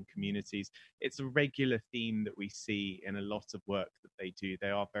families and communities. It's a regular theme that we see in a lot of work that they do. They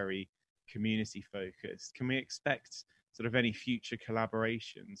are very community focused. Can we expect sort of any future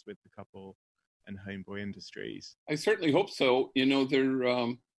collaborations with the couple and Homeboy Industries? I certainly hope so. They're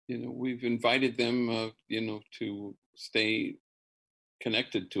we've invited them to stay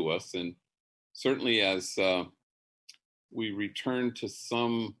connected to us, and certainly as we return to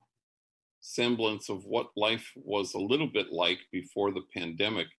some semblance of what life was a little bit like before the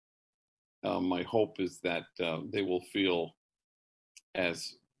pandemic, my hope is that they will feel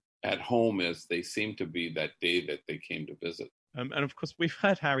as at home as they seem to be that day that they came to visit. And of course, we've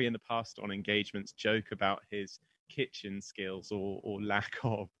heard Harry in the past on engagements joke about his kitchen skills or lack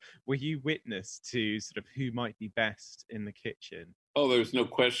of. Were you witness to sort of who might be best in the kitchen? Oh, there's no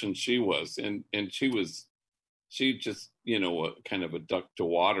question she was. And she just, kind of a duck to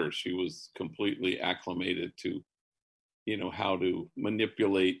water. She was completely acclimated to, how to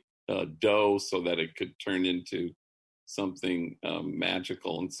manipulate dough so that it could turn into something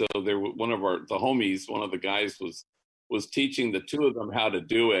magical. And so one of the homies, one of the guys was teaching the two of them how to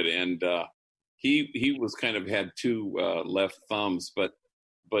do it. And he was kind of had two left thumbs, but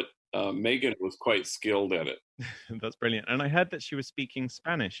Meghan was quite skilled at it. That's brilliant. And I heard that she was speaking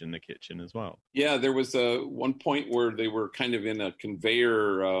Spanish in the kitchen as well. Yeah, there was one point where they were kind of in a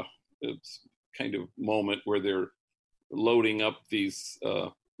conveyor kind of moment where they're loading up these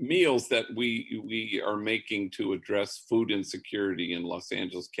meals that we are making to address food insecurity in Los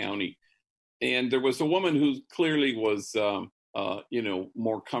Angeles County. And there was a woman who clearly was,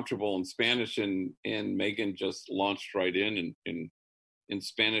 more comfortable in Spanish, and Meghan just launched right in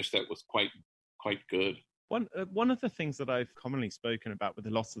Spanish that was quite good. One of the things that I've commonly spoken about with a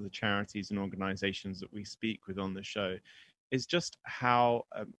lot of the charities and organizations that we speak with on the show is just how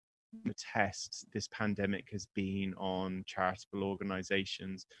the test this pandemic has been on charitable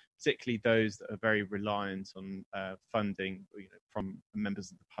organizations, particularly those that are very reliant on funding from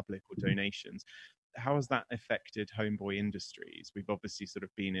members of the public or donations. How has that affected Homeboy Industries? We've obviously sort of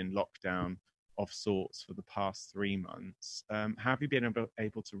been in lockdown of sorts for the past 3 months. Have you been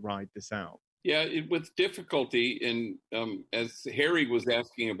able to ride this out? Yeah, with difficulty. And as Harry was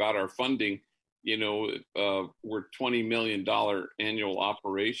asking about our funding, we're $20 million annual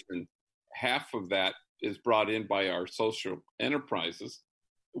operation. Half of that is brought in by our social enterprises,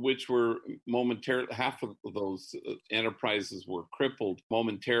 which were half of those enterprises were crippled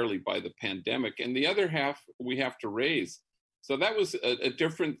momentarily by the pandemic. And the other half we have to raise. So that was a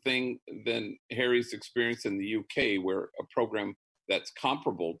different thing than Harry's experience in the UK, where a program that's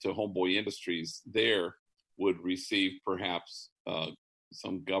comparable to Homeboy Industries there would receive perhaps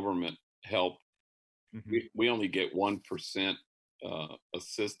some government help. Mm-hmm. We only get 1%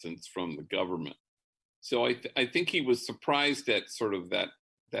 assistance from the government. So I think he was surprised at sort of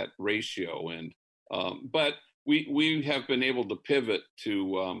that ratio. And but we have been able to pivot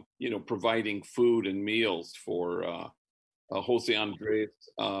to providing food and meals for Jose Andres'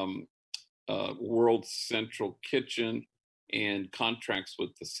 World Central Kitchen and contracts with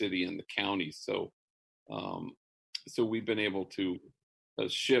the city and the county. So so we've been able to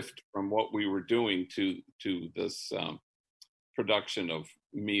shift from what we were doing to this production of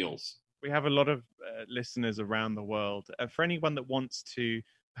meals. We have a lot of listeners around the world. For anyone that wants to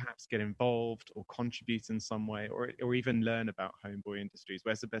perhaps get involved or contribute in some way, or even learn about Homeboy Industries,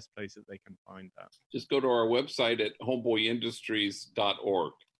 where's the best place that they can find that? Just go to our website at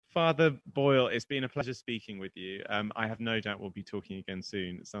homeboyindustries.org. Father Boyle, it's been a pleasure speaking with you. I have no doubt we'll be talking again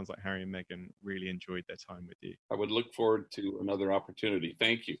soon. It sounds like Harry and Meghan really enjoyed their time with you. I would look forward to another opportunity.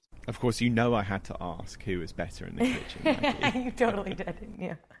 Thank you. Of course, you know I had to ask who was better in the kitchen. You totally did, didn't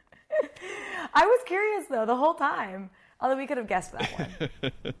you? I was curious, though, the whole time. Although we could have guessed that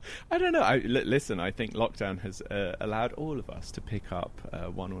one. I don't know. Listen, I think lockdown has allowed all of us to pick up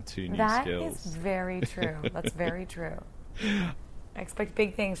one or two new skills. That is very true. That's very true. I expect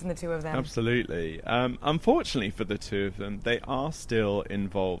big things from the two of them. Absolutely. Unfortunately for the two of them, they are still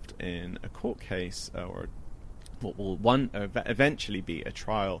involved in a court case, or what will eventually be a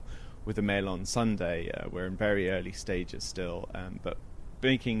trial with the Mail on Sunday. We're in very early stages still, but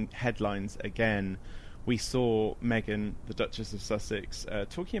making headlines again. We saw Meghan, the Duchess of Sussex,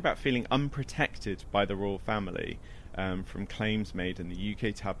 talking about feeling unprotected by the royal family from claims made in the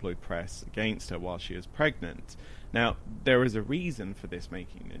UK tabloid press against her while she was pregnant. Now, there is a reason for this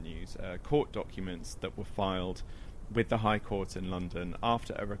making the news. Court documents that were filed with the High Court in London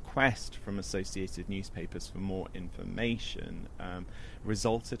after a request from associated newspapers for more information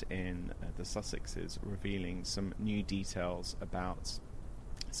resulted in the Sussexes revealing some new details about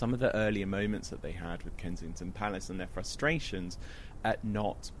some of the earlier moments that they had with Kensington Palace and their frustrations at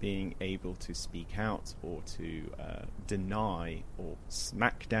not being able to speak out or to deny or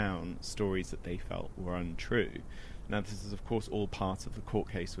smack down stories that they felt were untrue. Now, this is, of course, all part of the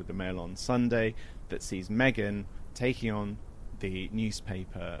court case with the Mail on Sunday that sees Meghan taking on the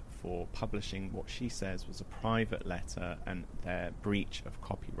newspaper for publishing what she says was a private letter and their breach of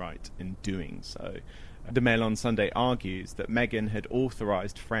copyright in doing so. The Mail on Sunday argues that Meghan had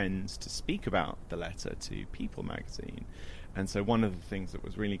authorised friends to speak about the letter to People magazine. And so one of the things that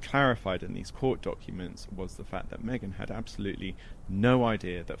was really clarified in these court documents was the fact that Meghan had absolutely no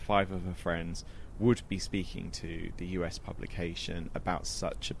idea that 5 of her friends would be speaking to the US publication about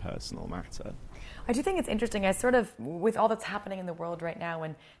such a personal matter. I do think it's interesting. I sort of, with all that's happening in the world right now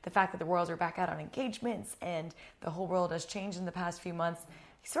and the fact that the royals are back out on engagements and the whole world has changed in the past few months,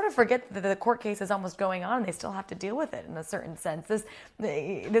 you sort of forget that the court case is almost going on and they still have to deal with it in a certain sense.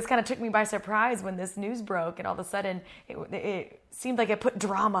 This kind of took me by surprise when this news broke, and all of a sudden it seemed like it put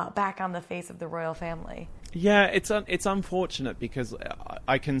drama back on the face of the royal family. Yeah, it's unfortunate because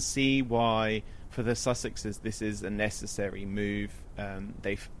I can see why for the Sussexes this is a necessary move.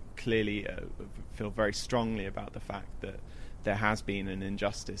 They clearly feel very strongly about the fact that there has been an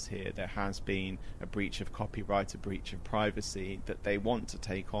injustice here, there has been a breach of copyright, a breach of privacy that they want to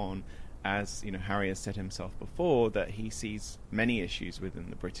take on. As you know, Harry has said himself before that he sees many issues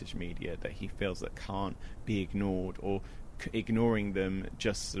within the British media that he feels that can't be ignored, or ignoring them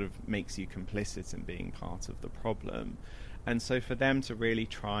just sort of makes you complicit in being part of the problem. And so for them to really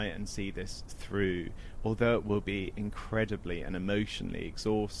try and see this through, although it will be incredibly and emotionally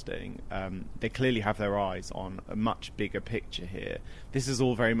exhausting, they clearly have their eyes on a much bigger picture here. This is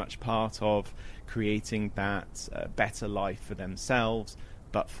all very much part of creating that better life for themselves,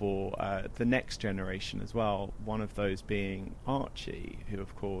 but for the next generation as well, one of those being Archie, who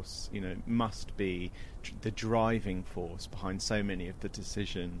of course, you know, must be the driving force behind so many of the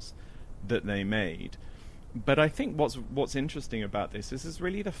decisions that they made. But I think what's interesting about this is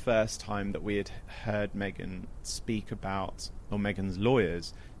really the first time that we had heard Meghan speak about, or Meghan's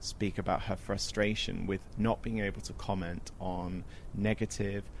lawyers speak about her frustration with not being able to comment on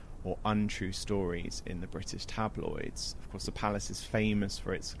negative or untrue stories in the British tabloids. Of course, the palace is famous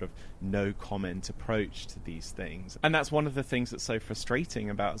for its sort of no-comment approach to these things. And that's one of the things that's so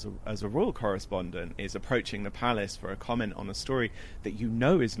frustrating about as a royal correspondent, is approaching the palace for a comment on a story that you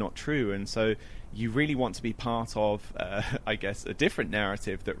know is not true. And so you really want to be part of, I guess, a different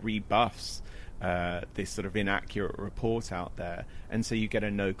narrative that rebuffs this sort of inaccurate report out there. And so you get a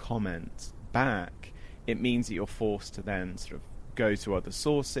no-comment back. It means that you're forced to then sort of go to other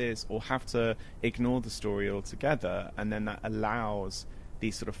sources or have to ignore the story altogether, and then that allows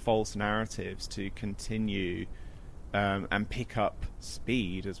these sort of false narratives to continue and pick up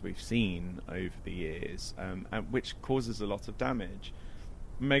speed, as we've seen over the years, which causes a lot of damage.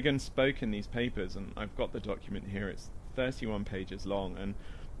 Meghan spoke in these papers, and I've got the document here, it's 31 pages long, and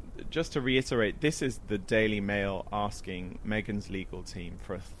just to reiterate, this is the Daily Mail asking Meghan's legal team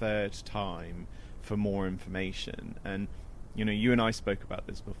for a third time for more information, and you and I spoke about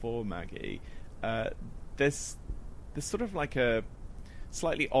this before, Maggie. There's sort of like a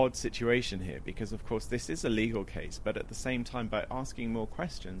slightly odd situation here, because of course this is a legal case, but at the same time, by asking more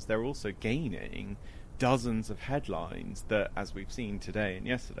questions, they're also gaining dozens of headlines that, as we've seen today and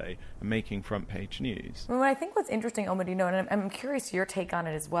yesterday, are making front page news. Well, I think what's interesting, Omid, and I'm curious your take on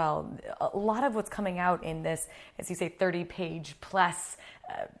it as well. A lot of what's coming out in this, as you say, 30-page plus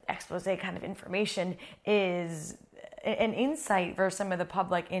expose kind of information is an insight for some of the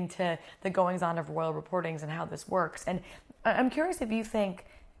public into the goings-on of royal reportings and how this works. And I'm curious if you think,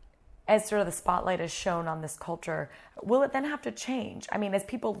 as sort of the spotlight is shown on this culture, will it then have to change? I mean, as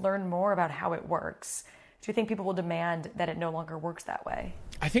people learn more about how it works, do you think people will demand that it no longer works that way?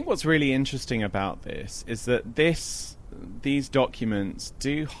 I think what's really interesting about this is that these documents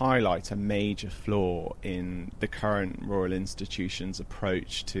do highlight a major flaw in the current royal institution's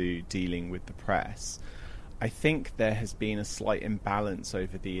approach to dealing with the press. I think there has been a slight imbalance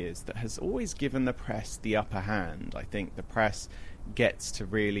over the years that has always given the press the upper hand. I think the press gets to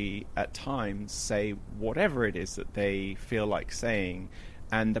really, at times, say whatever it is that they feel like saying,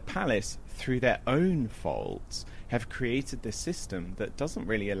 and the palace, through their own faults, have created this system that doesn't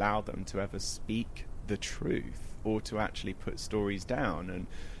really allow them to ever speak the truth or to actually put stories down. And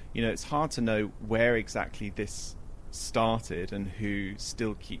it's hard to know where exactly this started and who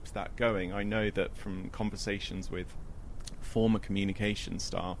still keeps that going. I know that from conversations with former communication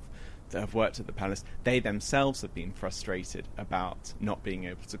staff that have worked at the palace, they themselves have been frustrated about not being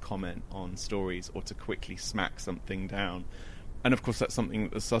able to comment on stories or to quickly smack something down. And of course that's something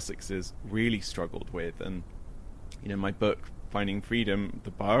that the Sussexes really struggled with. And my book Finding Freedom,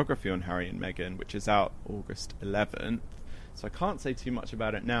 the biography on Harry and Meghan, which is out August 11th, so I can't say too much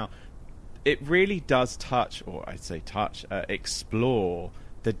about it now, it really does explore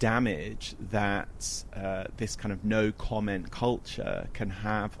the damage that this kind of no comment culture can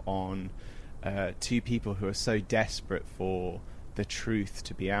have on two people who are so desperate for the truth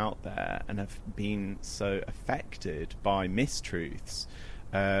to be out there and have been so affected by mistruths,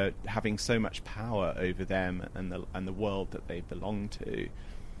 having so much power over them and the world that they belong to.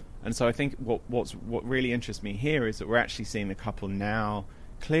 And so I think what really interests me here is that we're actually seeing the couple now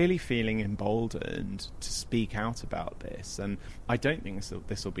clearly feeling emboldened to speak out about this. And I don't think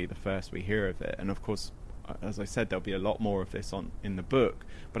this will be the first we hear of it. And of course, as I said, there'll be a lot more of this in the book.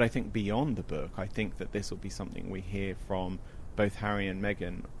 But I think beyond the book, I think that this will be something we hear from both Harry and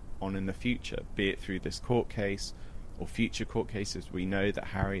Meghan on in the future, be it through this court case or future court cases. We know that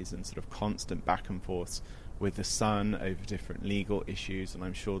Harry's in sort of constant back and forth with the Sun over different legal issues, and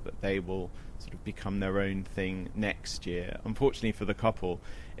I'm sure that they will sort of become their own thing next year. Unfortunately for the couple,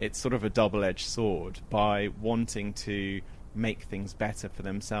 it's sort of a double-edged sword. By wanting to make things better for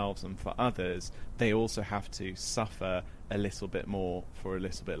themselves and for others, they also have to suffer a little bit more for a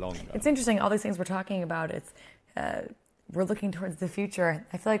little bit longer. It's interesting, all these things we're talking about, it's we're looking towards the future.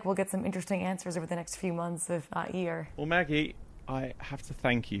 I feel like we'll get some interesting answers over the next few months, if not year. Well, Maggie, I have to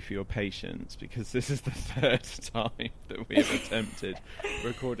thank you for your patience, because this is the third time that we have attempted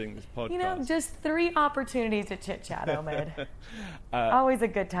recording this podcast. Just 3 opportunities to chit-chat, Omid. Always a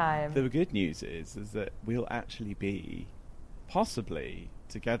good time. The good news is that we'll actually be possibly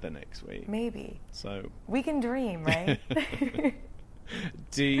together next week. Maybe. So we can dream, right?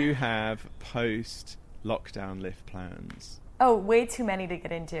 Do you have post-lockdown lift plans? Oh, way too many to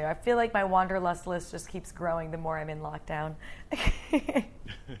get into. I feel like my wanderlust list just keeps growing the more I'm in lockdown.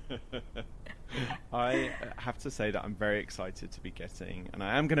 I have to say that I'm very excited to be getting, and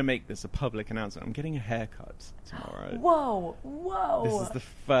I am going to make this a public announcement, I'm getting a haircut tomorrow. Whoa. This is the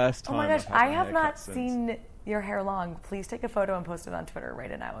first time. Oh my gosh, I have not seen your hair long. Please take a photo and post it on Twitter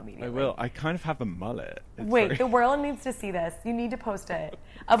right now immediately. I will. I kind of have a mullet. Wait, the world needs to see this. You need to post it.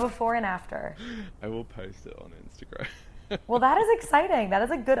 A before and after. I will post it on Instagram. Well, that is exciting. That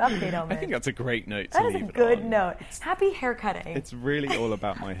is a good update, Omid. I think that's a great note to leave it on. That is a good note. Happy haircutting. It's really all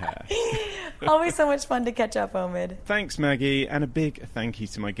about my hair. Always so much fun to catch up, Omid. Thanks, Maggie, and a big thank you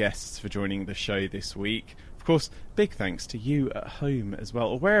to my guests for joining the show this week. Of course, big thanks to you at home as well,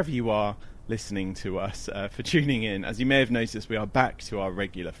 or wherever you are listening to us, for tuning in. As you may have noticed, we are back to our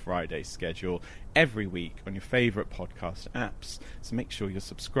regular Friday schedule every week on your favourite podcast apps, so make sure you're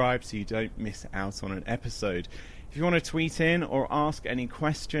subscribed so you don't miss out on an episode. If you want to tweet in or ask any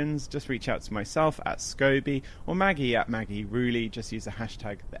questions, just reach out to myself at Scobie or Maggie at Maggie Rooley. Just use the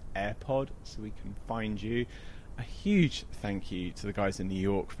hashtag #TheAirPod so we can find you. a huge thank you to the guys in New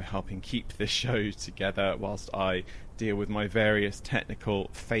York for helping keep this show together whilst I deal with my various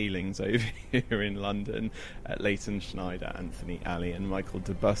technical failings over here in London. Leighton Schneider, Anthony Alley and Michael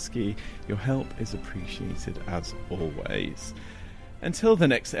Dubusky, your help is appreciated as always. Until the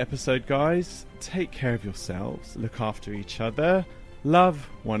next episode, guys, take care of yourselves, look after each other, love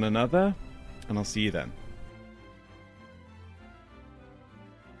one another, and I'll see you then.